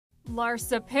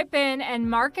Larsa Pippen and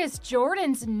Marcus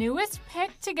Jordan's newest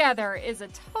pic together is a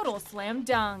total slam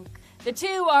dunk. The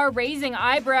two are raising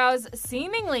eyebrows,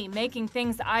 seemingly making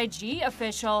things IG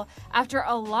official after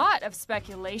a lot of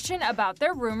speculation about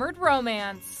their rumored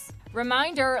romance.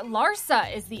 Reminder,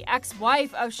 Larsa is the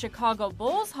ex-wife of Chicago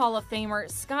Bulls Hall of Famer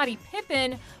Scottie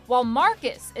Pippen, while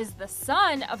Marcus is the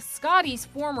son of Scottie's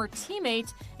former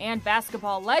teammate and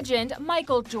basketball legend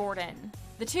Michael Jordan.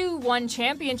 The two won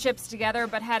championships together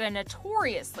but had a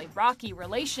notoriously rocky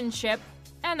relationship.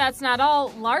 And that's not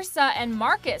all. Larsa and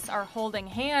Marcus are holding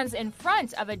hands in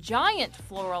front of a giant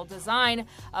floral design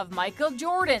of Michael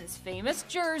Jordan's famous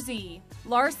jersey.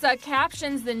 Larsa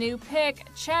captions the new pic,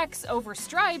 "Checks over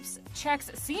stripes,"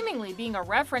 checks seemingly being a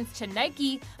reference to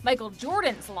Nike, Michael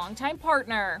Jordan's longtime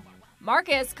partner.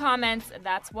 Marcus comments,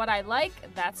 "That's what I like,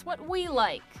 that's what we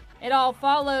like." It all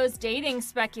follows dating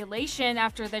speculation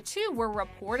after the two were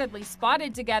reportedly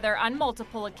spotted together on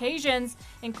multiple occasions,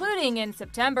 including in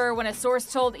September when a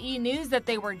source told E! News that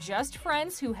they were just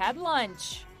friends who had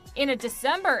lunch. In a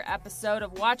December episode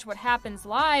of Watch What Happens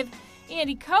Live,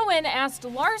 Andy Cohen asked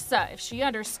Larsa if she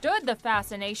understood the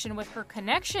fascination with her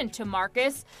connection to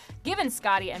Marcus, given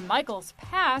Scottie and Michael's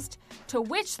past, to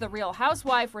which the Real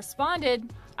Housewife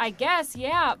responded, "I guess,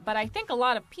 yeah, but I think a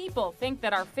lot of people think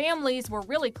that our families were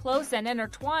really close and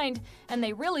intertwined, and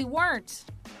they really weren't."